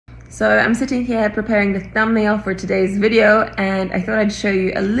So I'm sitting here preparing the thumbnail for today's video, and I thought I'd show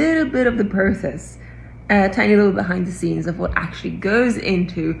you a little bit of the process, a tiny little behind the scenes of what actually goes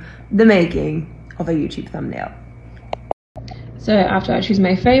into the making of a YouTube thumbnail. So after I choose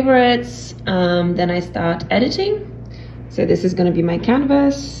my favorites, then I start editing. So this is going to be my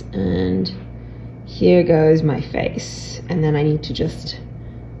canvas, and here goes my face. And then I need to just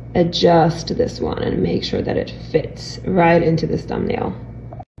adjust this one and make sure that it fits right into this thumbnail.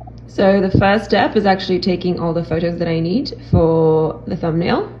 So the first step is actually taking all the photos that I need for the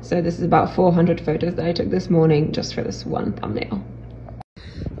thumbnail. So this is about 400 photos that I took this morning just for this one thumbnail.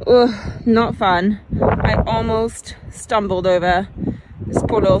 Ugh, not fun. I almost stumbled over this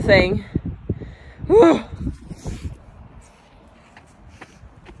poor little thing. Ugh.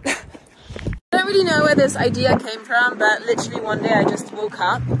 I don't really know where this idea came from, but literally one day I just woke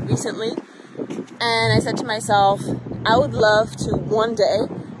up recently and I said to myself, I would love to one day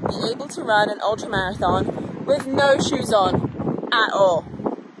be able to run an ultra marathon with no shoes on at all.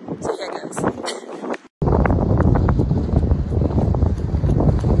 So here goes.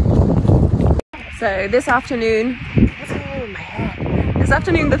 So this afternoon, what's going on with my hair? This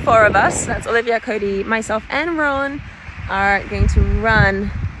afternoon the four of us, that's Olivia, Cody, myself and Ron, are going to run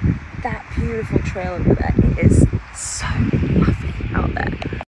that beautiful trail over there. It is so lovely out there.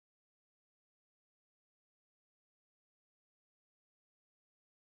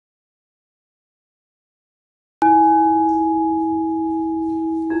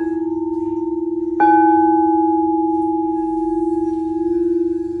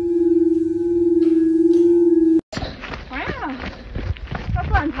 Wow, that's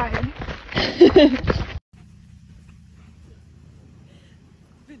why I'm tired.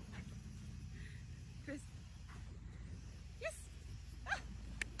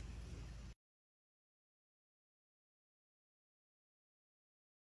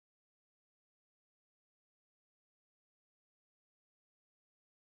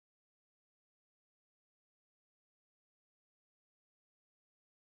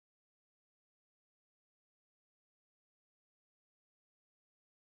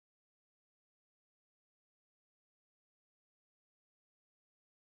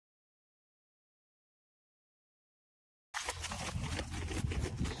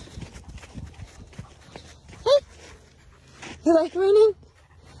 You like raining?